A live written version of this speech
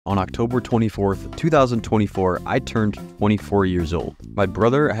On October 24th, 2024, I turned 24 years old. My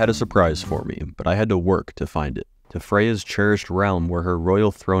brother had a surprise for me, but I had to work to find it. To Freya's cherished realm where her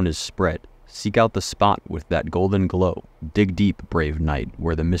royal throne is spread, seek out the spot with that golden glow. Dig deep, brave knight,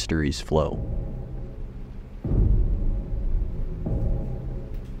 where the mysteries flow.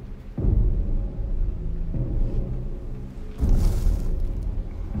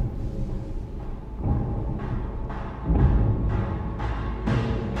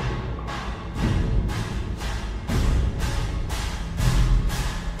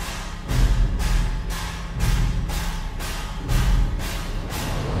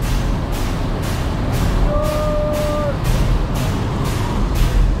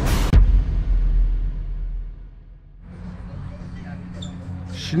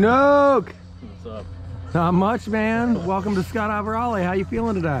 Shnoke! What's up? Not much, man. Welcome to Skydive Raleigh. How you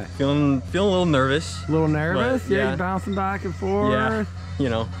feeling today? Feeling a little nervous. A little nervous? But, yeah. You're bouncing back and forth? Yeah, you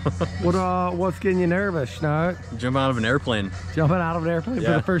know. What's getting you nervous, Shnoke? Jumping out of an airplane. Jumping out of an airplane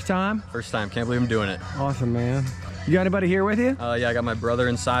for the first time? First time. Can't believe I'm doing it. Awesome, man. You got anybody here with you? Yeah, I got my brother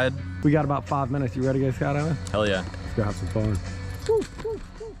inside. We got about 5 minutes. You ready to go skydiving? Hell yeah. Let's go have some fun.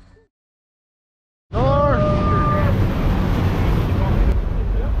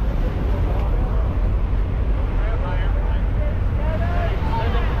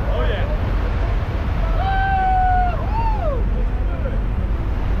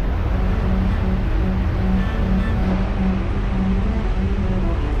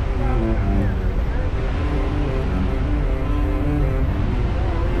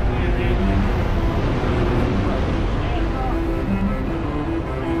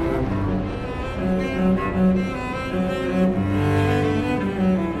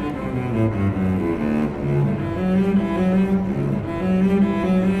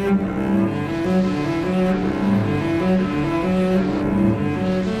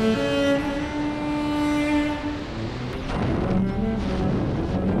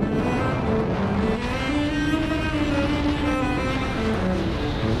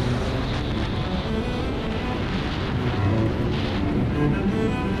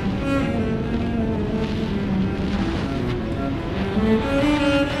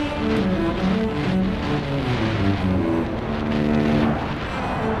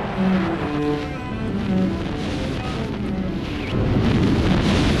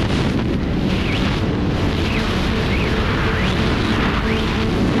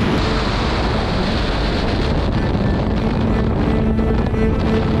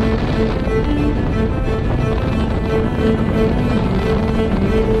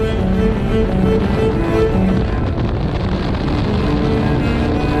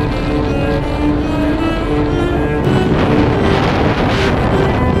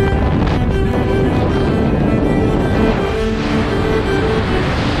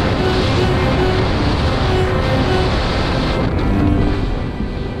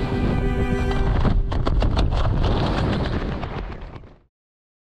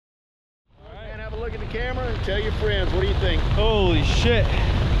 Look at the camera and tell your friends, what do you think? Holy shit.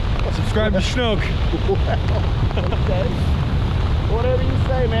 Subscribe to Shnoke. Well, okay. Whatever you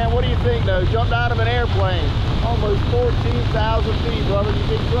say, man. What do you think, though? Jumped out of an airplane. Almost 14,000 feet, brother. You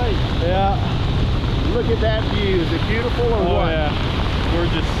did great. Yeah. Look at that view. Is it beautiful or what? Yeah.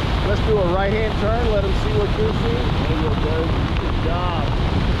 Gorgeous. Let's do a right-hand turn. Let them see what you're seeing. There you go. Good job.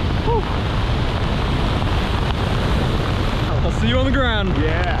 Whew. I'll see you on the ground.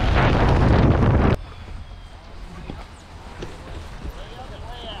 Yeah.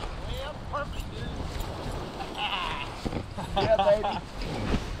 Yeah, baby.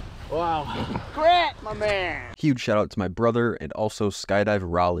 Wow. Great, my man. Huge shout out to my brother and also Skydive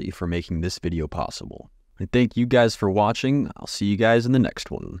Raleigh for making this video possible. And thank you guys for watching. I'll see you guys in the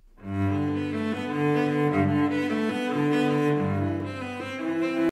next one.